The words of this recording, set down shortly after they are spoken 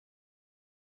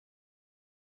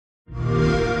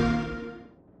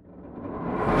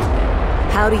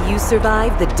how do you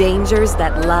survive the dangers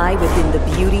that lie within the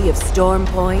beauty of Storm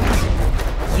Point?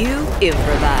 You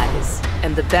improvise.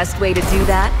 And the best way to do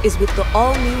that is with the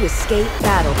all-new Escape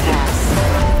Battle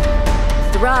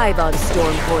Pass. Thrive on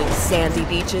Storm Point's sandy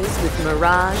beaches with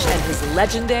Mirage and his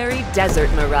legendary Desert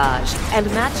Mirage, and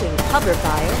matching cover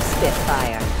fire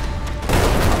Spitfire.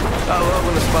 I love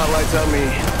when the spotlight's on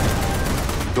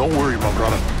me. Don't worry, my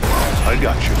brother. I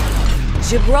got you.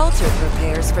 Gibraltar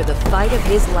prepares for the fight of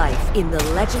his life in the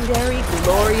legendary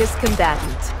Glorious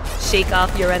Combatant. Shake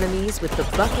off your enemies with the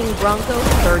Bucking Bronco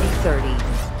 3030.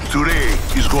 Today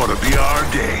is gonna be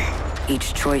our day.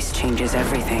 Each choice changes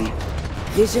everything.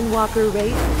 Vision Walker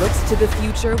Wraith looks to the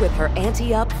future with her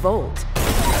anti-up Volt.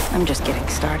 I'm just getting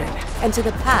started. And to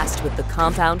the past with the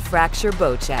Compound Fracture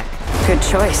Bowcheck. Good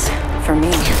choice. For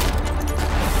me.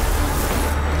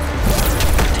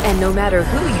 And no matter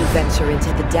who you venture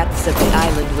into the depths of the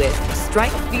island with,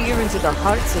 strike fear into the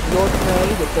hearts of your prey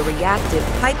with the reactive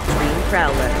Pipe Dream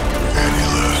Prowler. Any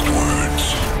last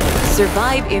words?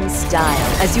 Survive in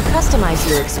style as you customize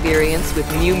your experience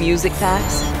with new music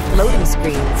packs, loading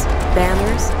screens,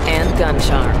 banners, and gun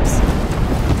charms.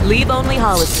 Leave only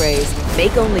holosprays,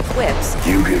 make only quips.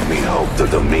 You give me hope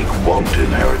that the meek won't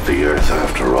inherit the earth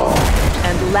after all.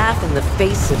 And laugh in the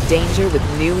face of danger with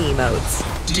new emotes.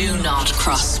 Do not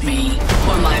cross me,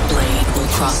 or my blade will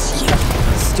cross you.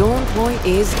 Storm Point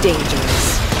is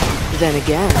dangerous. Then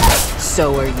again,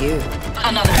 so are you.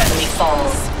 Another enemy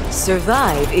falls.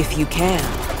 Survive if you can,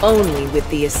 only with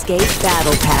the Escape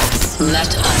Battle Pass.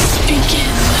 Let us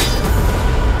begin.